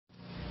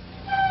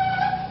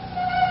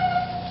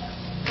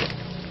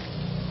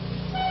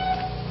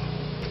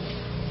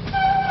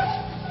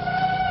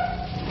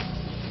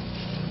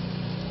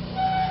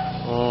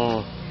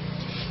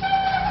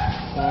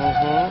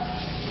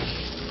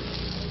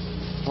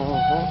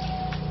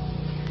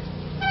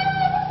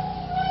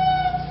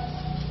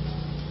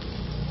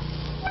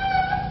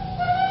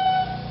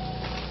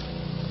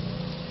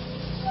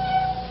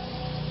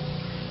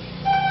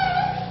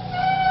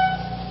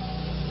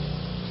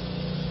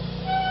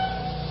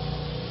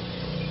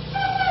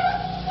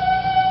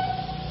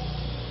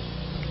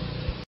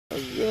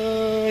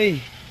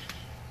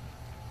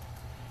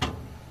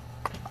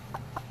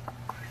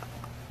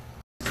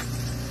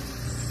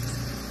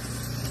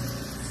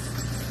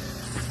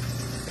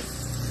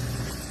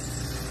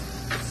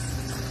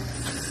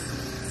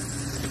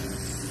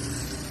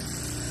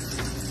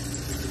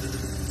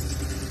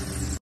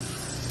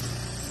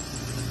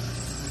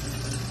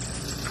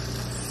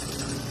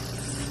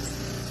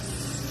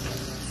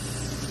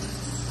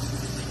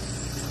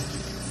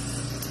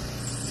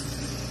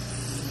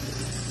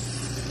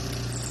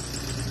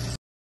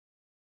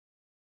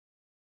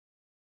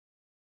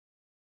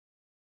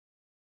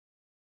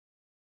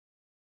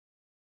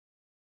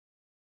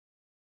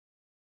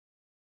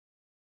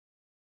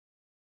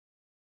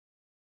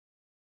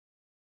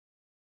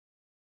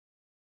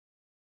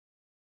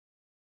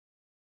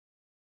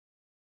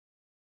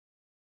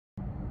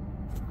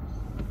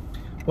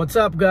What's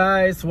up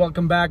guys,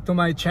 welcome back to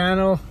my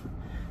channel,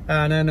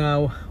 and then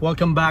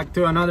welcome back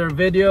to another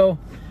video.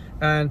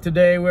 And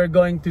today we're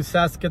going to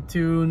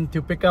Saskatoon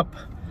to pick up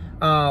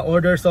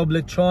orders of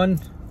lechon.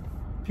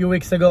 A few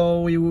weeks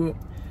ago we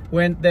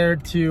went there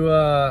to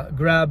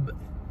grab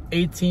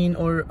 18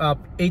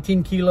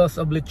 kilos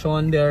of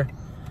lechon there,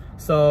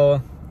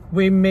 so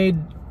we made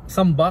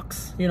some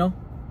bucks, you know,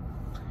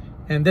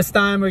 and this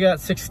time we got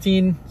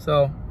 16.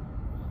 So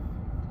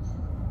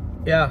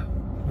yeah,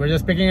 we're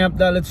just picking up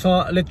the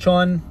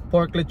lechon,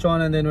 pork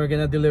lechon, and then we're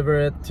gonna deliver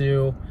it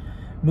to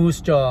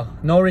Moose Jaw.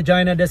 No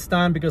Regina this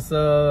time because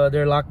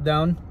they're locked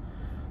down,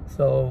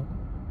 so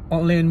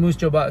only in Moose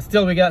Jaw. But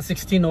still, we got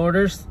 16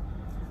 orders.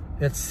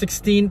 It's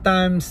 16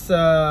 times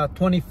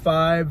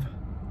 25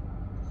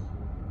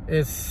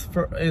 is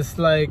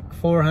like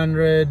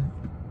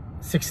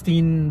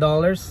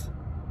 $416.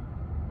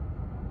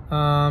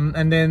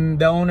 And then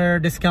the owner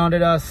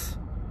discounted us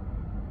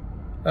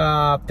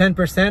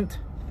 10%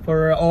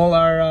 for all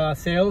our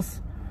sales.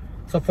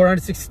 So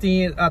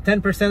 416,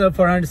 10% of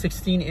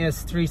 416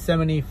 is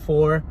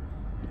 374.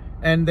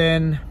 And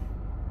then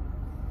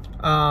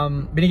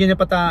binigyan niya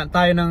pa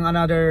tayo ng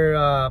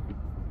another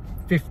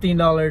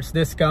 $15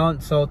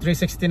 discount. So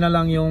 360 na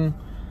lang yung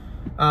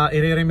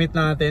i-remit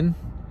natin.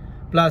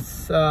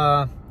 Plus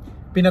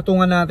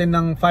pinatungan natin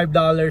ng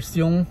 $5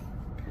 yung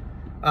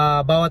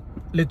bawat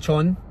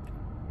lechon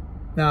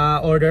na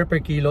order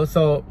per kilo.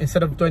 So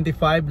instead of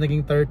 25,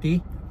 naging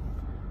 30.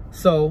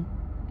 So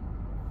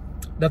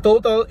the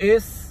total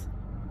is,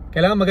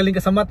 kailangan magaling ka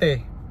sa math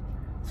eh.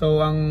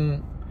 So ang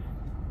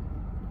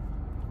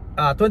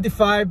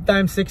 25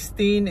 times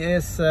 16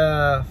 is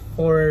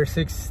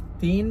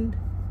 416.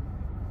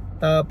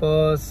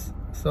 Tapos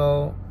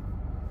so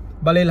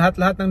bali lahat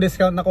ng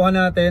discount na kuha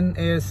natin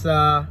is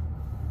kano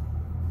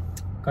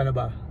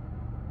ba,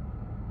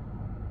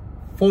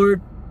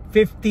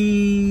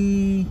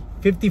 $54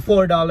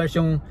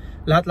 yung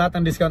lahat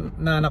ng discount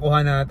na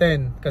nakuha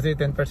natin, kasi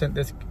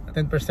 10%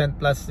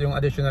 plus yung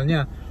additional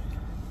niya,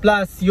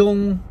 plus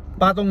yung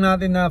patong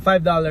natin na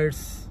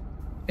 $5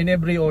 in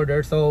every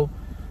order. So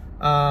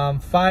 $5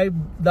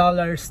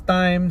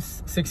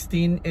 times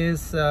 16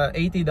 is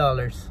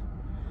 $80.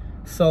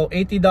 So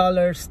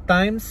 $80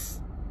 times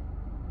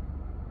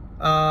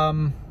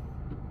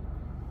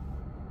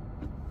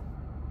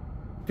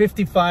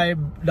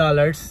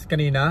 $55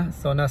 kanina,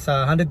 so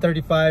nasa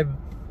 135.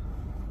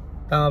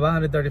 Tama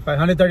ba?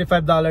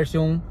 $135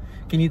 yung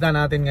kinita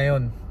natin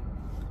ngayon,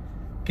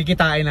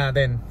 kikitain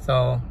natin.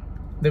 So,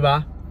 'di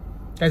ba?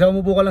 Kaysa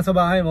umupo ka lang sa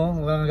bahay mo,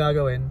 wala kang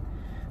gagawin,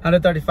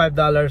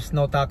 $135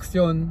 no tax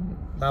 'yun.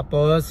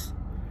 Tapos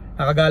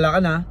nakagala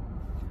ka na,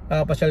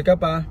 nakapasyal ka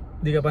pa,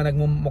 hindi ka pa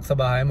nagmumok sa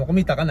bahay mo,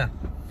 kumita ka na.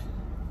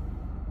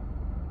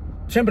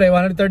 Siyempre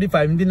 135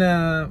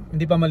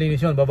 hindi pa malinis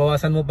 'yun.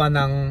 Babawasan mo pa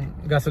ng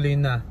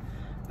gasolina.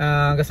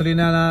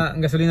 Gasolina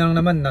lang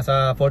naman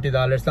nasa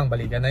 $40 lang,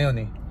 balikan na 'yon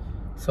eh.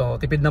 So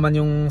tipid naman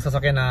yung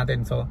sasakyan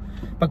natin. So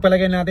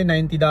pagpalagay natin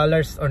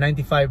 $90 or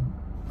 $95,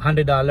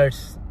 $100.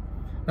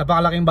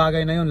 Napakalaking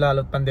bagay na 'yon,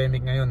 lalo't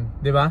pandemic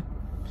ngayon, 'di ba?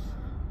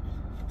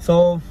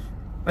 So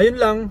ayun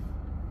lang.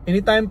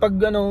 Anytime pag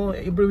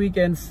every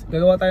weekends,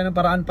 gagawa tayo ng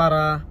paraan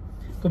para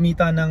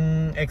kumita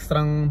ng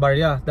ekstrang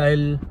barya,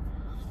 dahil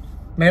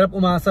mahirap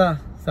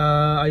umasa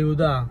sa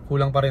ayuda,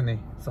 kulang pa rin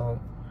eh. So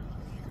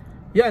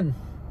yan.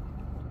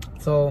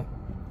 So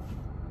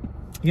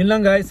yun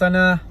lang guys.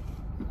 Sana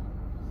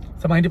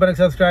sa mga hindi pa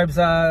nag-subscribe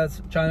sa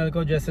channel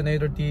ko,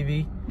 Destinator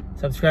TV,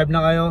 subscribe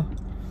na kayo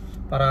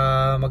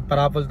para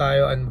magparapol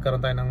tayo and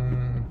magkaroon tayo ng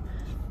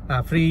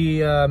free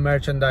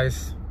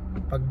merchandise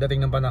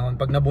pagdating ng panahon,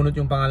 pag nabunot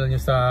yung pangalan nyo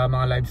sa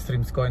mga live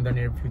streams ko in the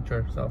near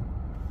future. So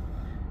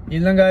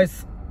yun lang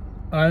guys.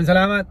 Maraming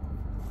salamat.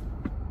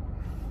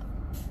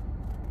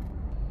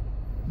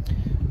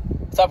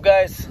 What's up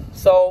guys?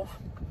 So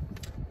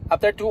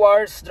after 2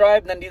 hours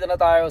drive, nandito na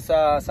tayo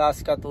sa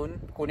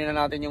Saskatoon. Kunin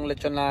na natin yung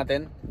lechon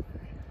natin.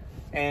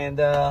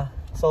 And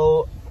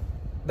so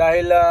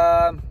dahil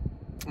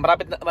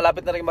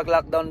malapit na rin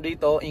mag-lockdown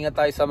dito, ingat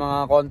tayo sa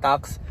mga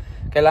contacts.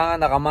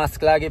 Kailangan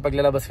naka-mask lagi pag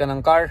lalabas ka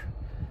ng car.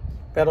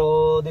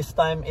 Pero this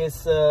time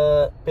is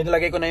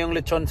pinalagay ko na yung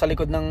lechon sa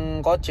likod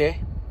ng kotse.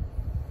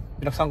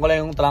 Binuksan ko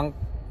lang yung trunk,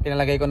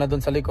 pinalagay ko na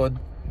dun sa likod.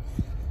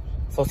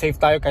 So safe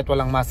tayo kahit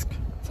walang mask.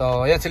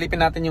 So ayan,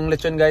 silipin natin yung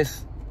lechon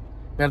guys.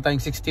 Meron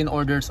tayong 16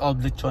 orders of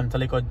lechon sa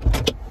likod.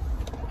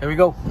 Here we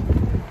go.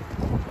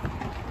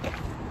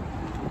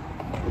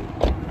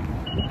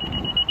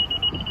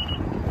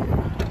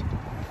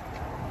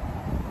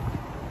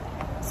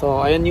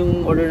 So ayan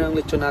yung order ng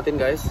lechon natin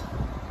guys,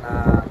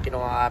 na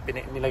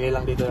nilagay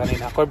lang dito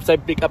kanina.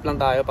 Curbside pick up lang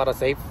tayo para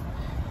safe.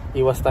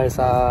 Iwas tayo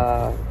sa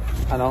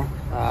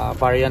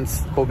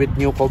variants,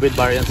 new COVID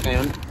variants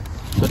ngayon.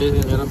 So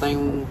dito meron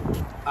tayong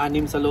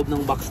 6 sa loob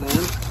ng box na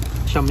yan.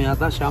 Siyam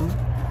yata, siyam.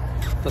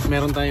 Tapos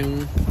meron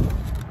tayong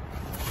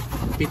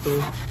 7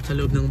 sa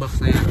loob ng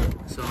box na yan.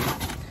 So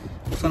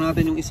buksan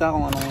natin yung isa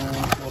kung anong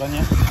ura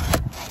niya.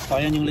 So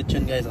ayan yung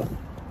lechon guys.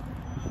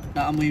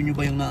 Naamoy nyo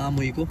ba yung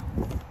naamoy ko?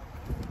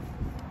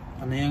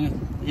 Ano yan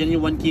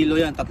yung 1 kilo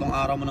yan, 3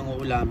 araw mo nang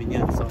uulamin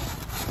yan. So,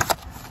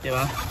 di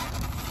ba?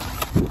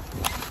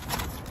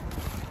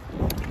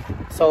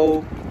 So,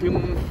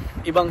 yung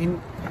ibang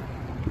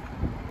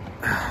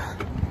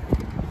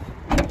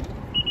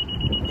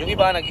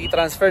iba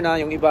nag-i-transfer na,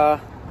 yung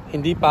iba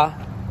hindi pa,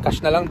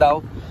 cash na lang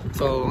daw.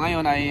 So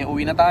ngayon ay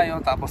uwi na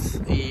tayo, tapos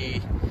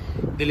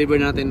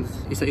i-deliver natin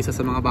isa-isa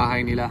sa mga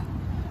bahay nila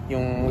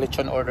yung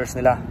lechon orders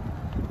nila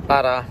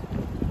para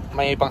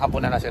may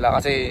panghapunan na sila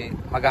kasi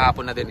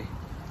maghahapon na din eh.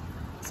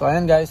 So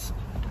ayan guys,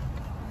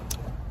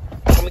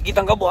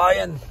 kumikitang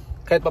kabuhayan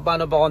kahit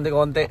papaano pa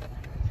konti-konti.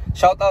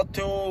 Shout out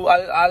to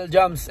Al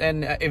Jams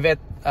and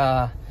Yvette,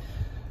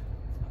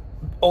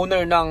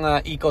 owner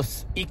ng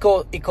Ecko's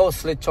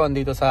Lechon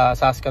dito sa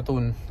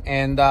Saskatoon.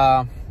 And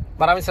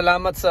maraming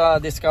salamat sa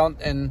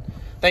discount and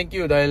thank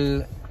you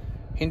dahil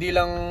hindi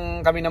lang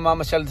kami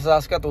namamasyal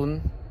sa Saskatoon,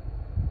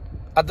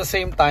 at the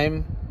same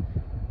time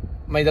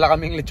may dala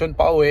kaming lechon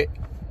pa uwi,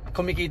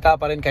 kumikita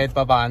pa rin kahit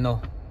papaano.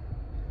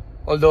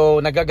 Although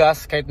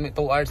nagagas kahit 2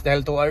 hours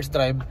dahil 2 hours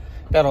drive,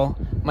 pero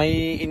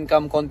may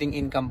income, konting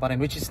income pa rin,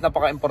 which is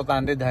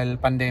napaka-importante dahil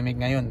pandemic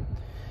ngayon.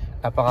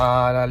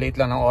 Napaka-late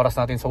lang ng oras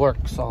natin sa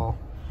work. So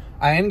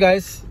ayan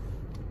guys,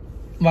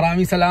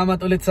 maraming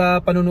salamat ulit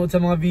sa panunood sa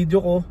mga video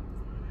ko.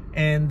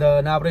 And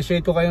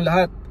na-appreciate ko kayong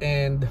lahat.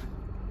 And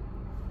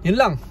yun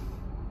lang.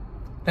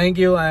 Thank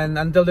you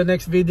and until the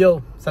next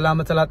video.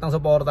 Salamat sa lahat ng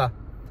suporta.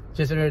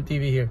 Jason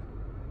TV here.